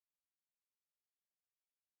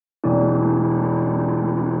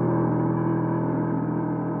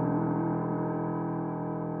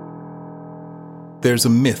There's a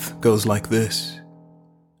myth goes like this.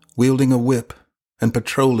 Wielding a whip and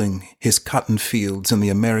patrolling his cotton fields in the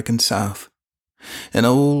American South, an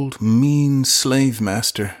old, mean slave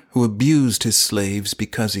master who abused his slaves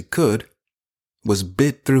because he could was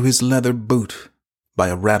bit through his leather boot by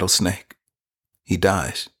a rattlesnake. He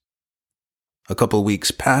dies. A couple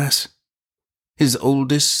weeks pass. His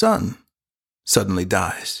oldest son suddenly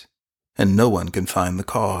dies, and no one can find the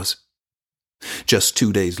cause. Just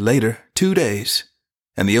 2 days later, 2 days,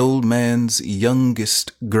 and the old man's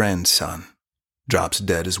youngest grandson drops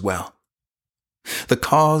dead as well. The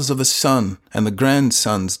cause of a son and the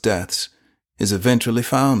grandson's deaths is eventually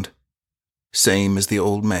found, same as the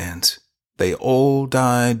old man's. They all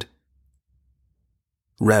died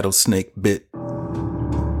rattlesnake bit.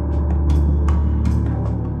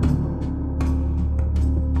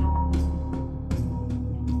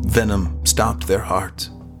 Venom stopped their hearts.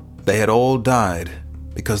 They had all died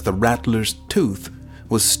because the rattler's tooth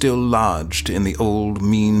was still lodged in the old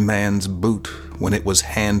mean man's boot when it was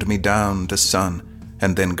hand-me-down to son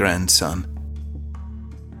and then grandson.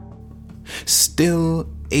 Still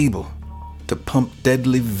able to pump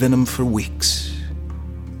deadly venom for weeks.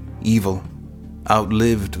 Evil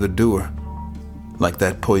outlived the doer, like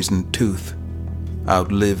that poisoned tooth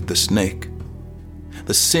outlived the snake.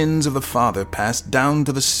 The sins of the father passed down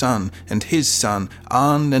to the son and his son,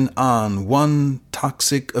 on and on, one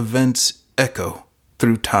toxic event's echo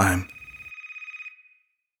through time.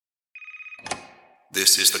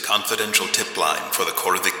 This is the confidential tip line for the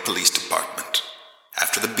Koravik Police Department.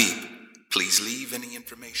 After the beep, please leave any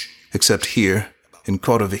information. Except here, in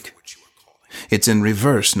Koravik. It's in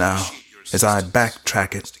reverse now, as I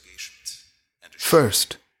backtrack it.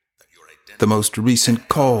 First, the most recent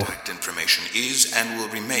call. Contact information is and will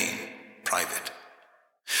remain private.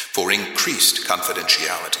 For increased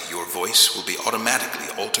confidentiality, your voice will be automatically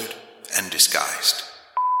altered and disguised.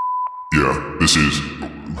 Yeah, this is...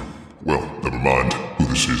 well, never mind who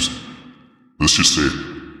this is. Let's just say,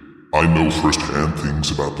 I know firsthand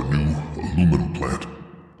things about the new aluminum plant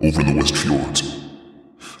over in the West Fjords.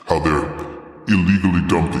 How they're illegally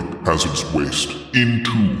dumping hazardous waste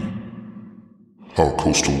into our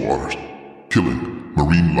coastal waters, killing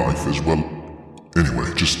marine life as well.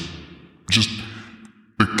 Anyway, just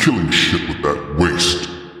they're killing shit with that waste.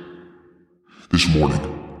 This morning,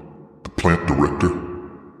 the plant director,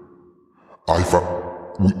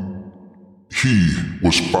 he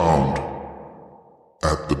was found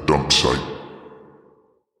at the dump site,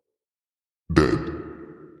 dead.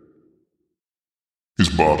 His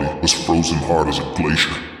body was frozen hard as a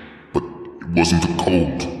glacier, but it wasn't the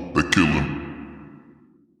cold that killed him.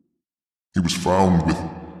 He was found with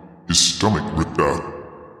his stomach ripped out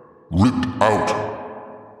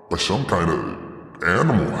by some kind of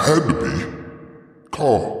animal, had to be.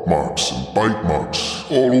 Claw marks and bite marks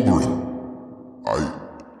all over him.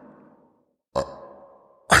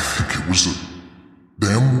 I think it was a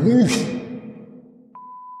damn wolf.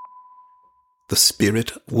 The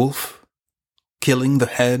spirit wolf? Killing the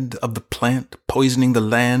head of the plant, poisoning the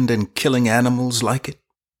land, and killing animals like it?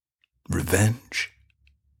 Revenge?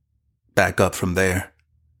 Back up from there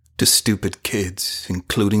to stupid kids,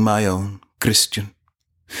 including my own, Christian,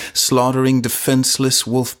 slaughtering defenseless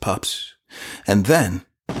wolf pups, and then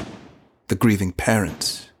the grieving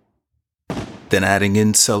parents. Then adding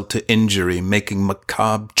insult to injury, making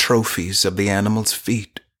macabre trophies of the animal's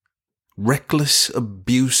feet. Reckless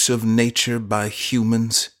abuse of nature by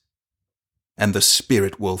humans. And the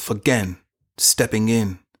spirit wolf again, stepping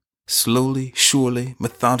in, slowly, surely,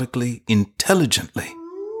 methodically, intelligently,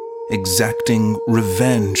 exacting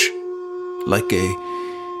revenge, like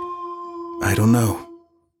I don't know.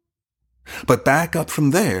 But back up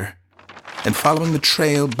from there, and following the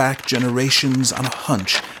trail back generations on a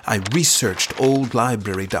hunch, I researched old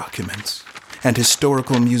library documents and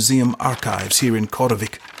historical museum archives here in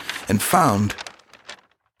Koravik and found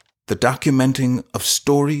the documenting of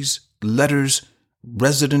stories, letters,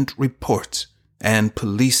 resident reports, and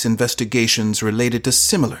police investigations related to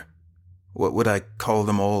similar, what would I call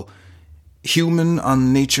them all, human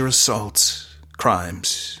on nature assaults,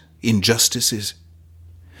 crimes, injustices,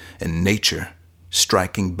 and nature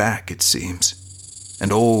striking back, it seems.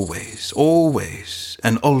 And always,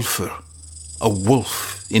 an ULFUR, a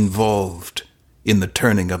wolf involved in the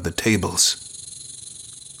turning of the tables.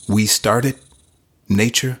 We start it,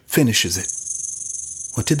 nature finishes it.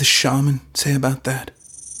 What did the shaman say about that?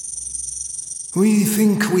 We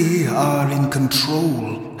think we are in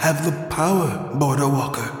control, have the power, border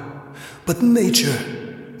walker. But nature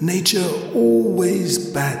always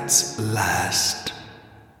bats last.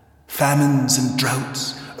 Famines and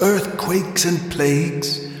droughts, earthquakes and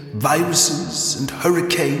plagues, viruses and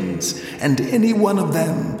hurricanes, and any one of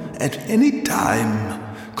them at any time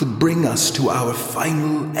could bring us to our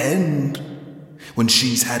final end. When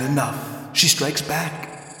she's had enough, she strikes back.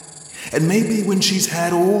 And maybe when she's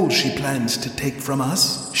had all she plans to take from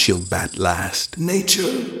us, she'll bat last.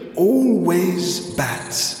 Nature always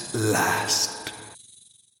bats last.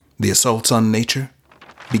 The assaults on nature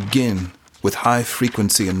begin with high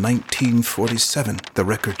frequency in 1947, the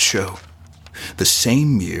records show. The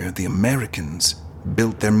same year the Americans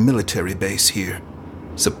built their military base here,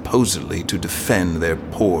 supposedly to defend their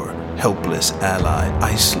poor, helpless ally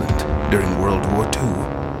Iceland during World War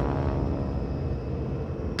II.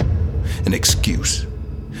 An excuse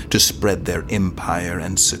to spread their empire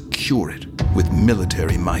and secure it with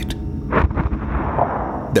military might.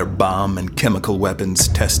 Their bomb and chemical weapons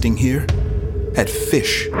testing here had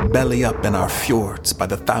fish belly up in our fjords by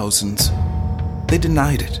the thousands. They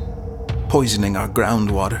denied it, poisoning our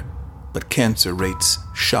groundwater, but cancer rates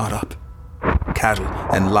shot up. Cattle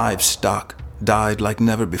and livestock died like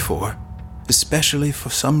never before, especially for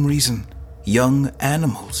some reason, young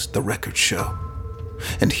animals, the records show.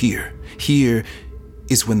 And here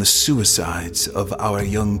is when the suicides of our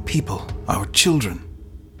young people, our children,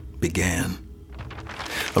 began.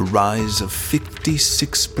 A rise of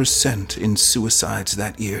 56% in suicides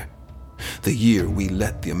that year, the year we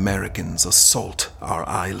let the Americans assault our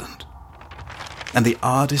island. And the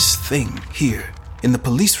oddest thing here, in the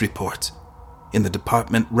police reports, in the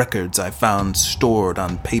department records I found stored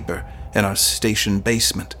on paper in our station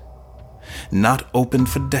basement, not opened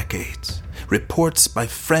for decades, reports by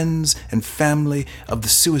friends and family of the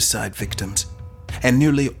suicide victims, and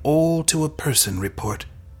nearly all to a person report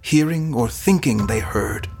hearing or thinking they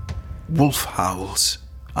heard wolf howls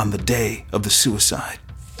on the day of the suicide,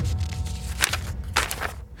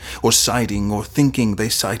 or sighting or thinking they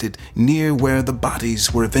sighted near where the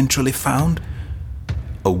bodies were eventually found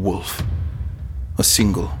a wolf, a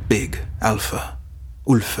single big alpha,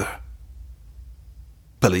 ULFUR.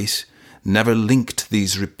 Police never linked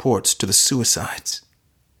these reports to the suicides.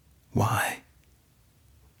 Why?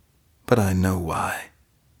 But I know why.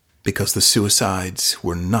 Because the suicides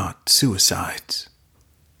were not suicides.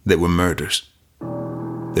 They were murders.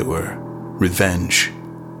 They were revenge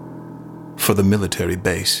for the military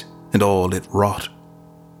base and all it wrought,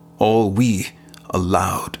 all we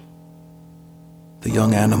allowed. The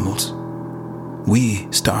young animals, we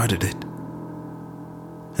started it.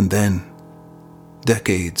 And then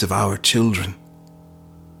decades of our children,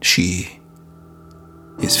 she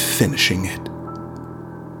is finishing it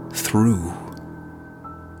through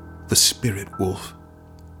the spirit wolf.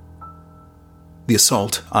 The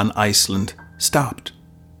assault on Iceland stopped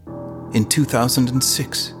in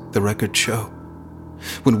 2006, the records show,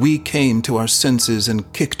 when we came to our senses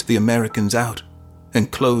and kicked the Americans out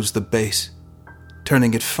and closed the base,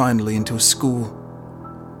 turning it finally into a school.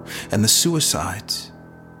 And the suicides,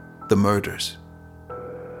 the murders,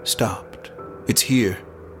 stopped. It's here,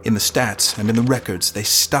 in the stats and in the records. They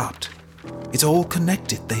stopped. It's all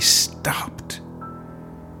connected. They stopped.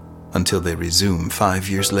 Until they resume 5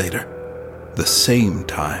 years later, the same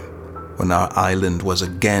time when our island was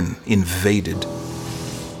again invaded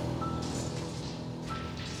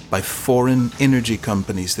by foreign energy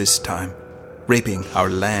companies this time, raping our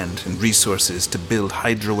land and resources to build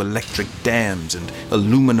hydroelectric dams and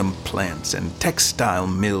aluminum plants and textile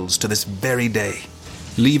mills to this very day,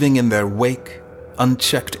 leaving in their wake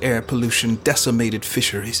unchecked air pollution, decimated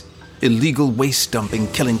fisheries, illegal waste dumping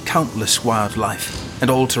killing countless wildlife, and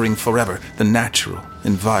altering forever the natural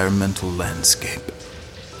environmental landscape.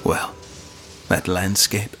 Well, that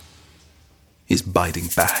landscape is biting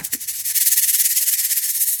back.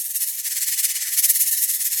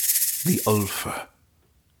 The ULFUR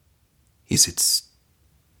is its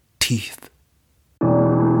teeth.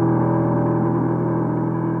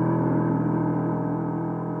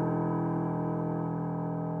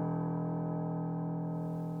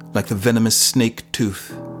 Like the venomous snake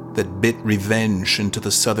tooth that bit revenge into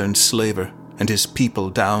the southern slaver and his people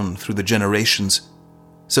down through the generations,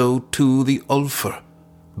 so too the ULFUR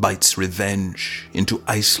bites revenge into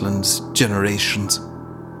Iceland's generations.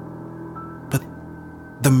 But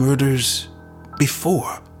the murders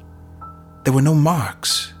before, there were no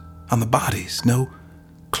marks on the bodies, no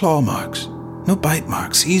claw marks, no bite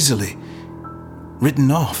marks, easily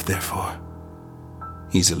written off, therefore,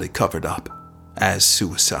 easily covered up as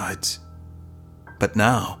suicides. But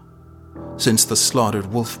now, since the slaughtered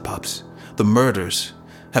wolf pups, the murders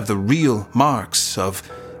have the real marks of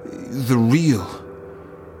the real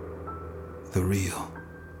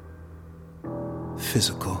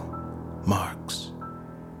physical marks.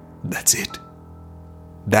 That's it.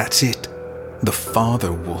 That's it. The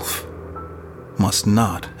father wolf must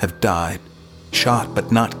not have died, shot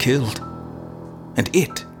but not killed. And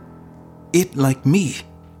it like me,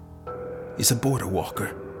 is a border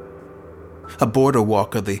walker. A border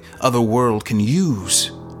walker the other world can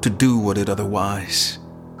use to do what it otherwise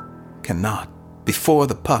cannot. Before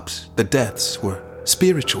the pups, the deaths were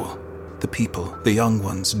spiritual. The people, the young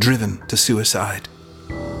ones, driven to suicide.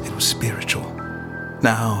 It was spiritual.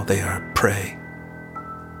 Now they are prey.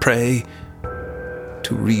 Prey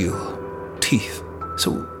to real teeth.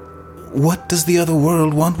 So what does the other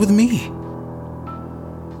world want with me?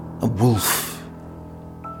 A wolf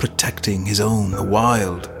protecting his own, the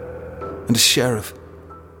wild, and a sheriff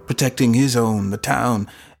protecting his own, the town.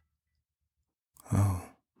 Oh,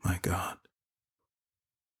 my God.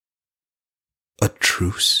 A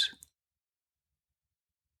truce?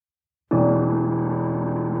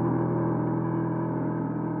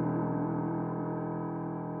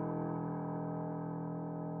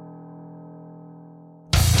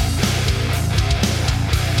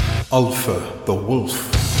 ULFUR, the Wolf.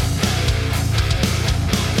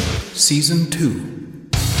 Season 2.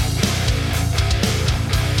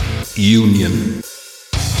 Union.